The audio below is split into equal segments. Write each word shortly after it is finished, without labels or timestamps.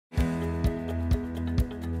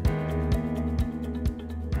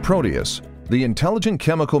PROTEUS, the intelligent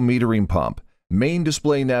chemical metering pump, main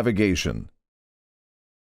display navigation.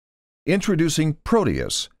 Introducing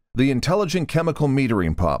PROTEUS, the intelligent chemical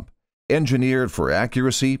metering pump, engineered for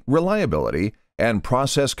accuracy, reliability, and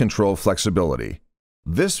process control flexibility.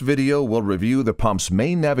 This video will review the pump's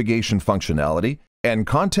main navigation functionality and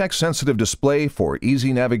context-sensitive display for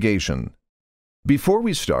easy navigation. Before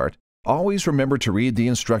we start, always remember to read the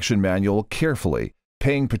instruction manual carefully,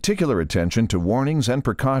 paying particular attention to warnings and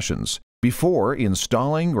precautions before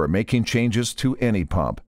installing or making changes to any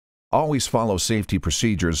pump. Always follow safety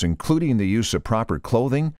procedures, including the use of proper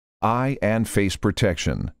clothing, eye and face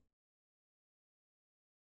protection.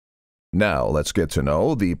 Now let's get to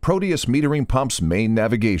know the PROTEUS metering pump's main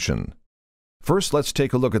navigation. First, let's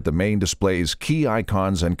take a look at the main display's key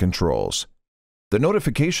icons and controls. The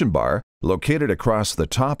notification bar, located across the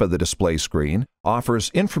top of the display screen,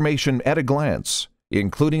 offers information at a glance,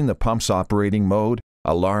 including the pump's operating mode,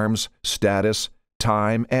 alarms, status,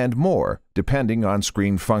 time, and more, depending on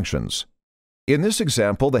screen functions. In this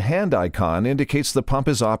example, the hand icon indicates the pump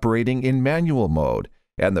is operating in manual mode,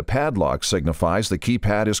 and the padlock signifies the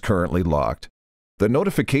keypad is currently locked. The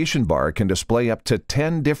notification bar can display up to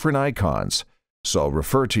 10 different icons, so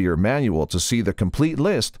refer to your manual to see the complete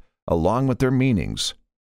list along with their meanings.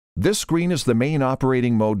 This screen is the main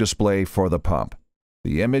operating mode display for the pump.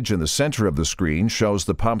 The image in the center of the screen shows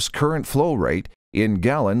the pump's current flow rate in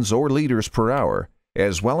gallons or liters per hour,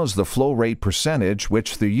 as well as the flow rate percentage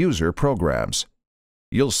which the user programs.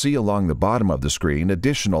 You'll see along the bottom of the screen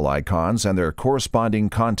additional icons and their corresponding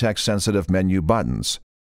context-sensitive menu buttons.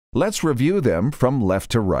 Let's review them from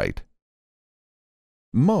left to right.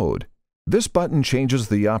 Mode. This button changes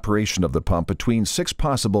the operation of the pump between 6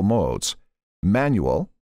 possible modes: manual,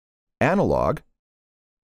 analog,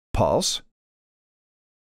 pulse,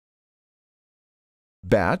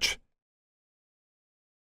 batch,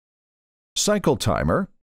 cycle timer,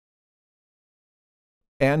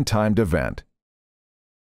 and timed event.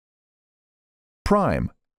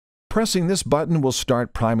 Prime. Pressing this button will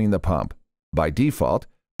start priming the pump. By default,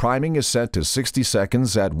 priming is set to 60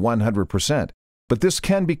 seconds at 100%, but this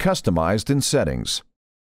can be customized in settings.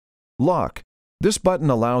 Lock. This button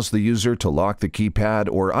allows the user to lock the keypad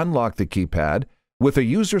or unlock the keypad with a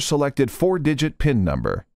user-selected 4-digit PIN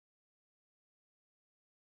number.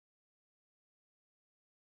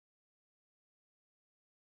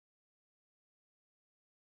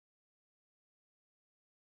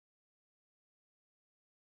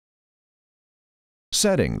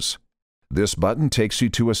 Settings. This button takes you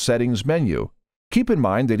to a settings menu. Keep in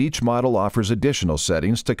mind that each model offers additional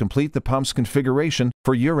settings to complete the pump's configuration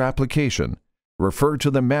for your application. Refer to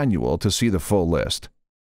the manual to see the full list.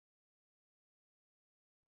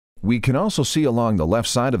 We can also see along the left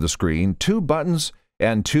side of the screen 2 buttons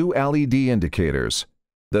and 2 LED indicators.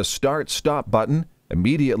 The Start-Stop button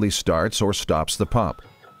immediately starts or stops the pump.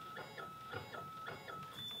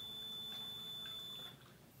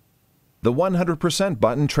 The 100%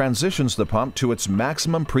 button transitions the pump to its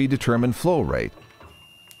maximum predetermined flow rate.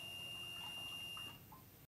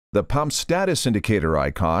 The pump status indicator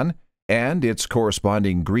icon and its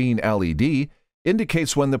corresponding green LED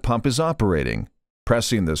indicates when the pump is operating.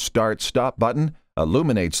 Pressing the Start-Stop button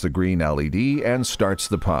illuminates the green LED and starts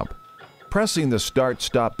the pump. Pressing the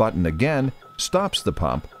Start-Stop button again stops the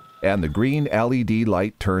pump, and the green LED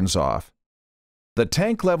light turns off. The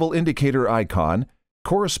tank level indicator icon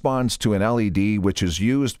corresponds to an LED which is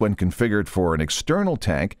used when configured for an external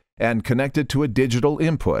tank and connected to a digital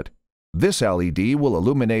input. This LED will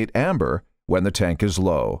illuminate amber when the tank is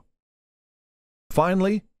low.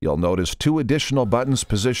 Finally, you'll notice 2 additional buttons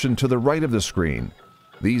positioned to the right of the screen.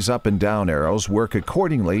 These up and down arrows work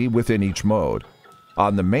accordingly within each mode.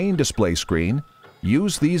 On the main display screen,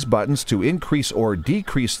 use these buttons to increase or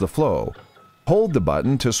decrease the flow. Hold the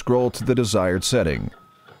button to scroll to the desired setting.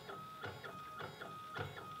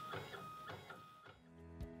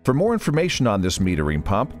 For more information on this metering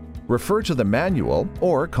pump, refer to the manual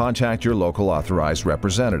or contact your local authorized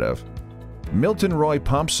representative. Milton Roy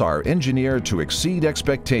pumps are engineered to exceed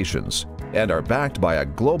expectations and are backed by a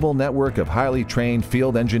global network of highly trained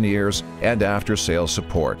field engineers and after-sales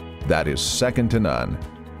support that is second to none.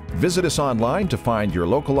 Visit us online to find your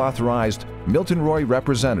local authorized Milton Roy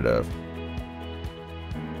representative.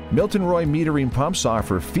 Milton Roy metering pumps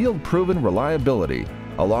offer field-proven reliability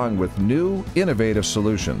along with new, innovative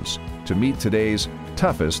solutions to meet today's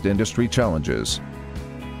toughest industry challenges.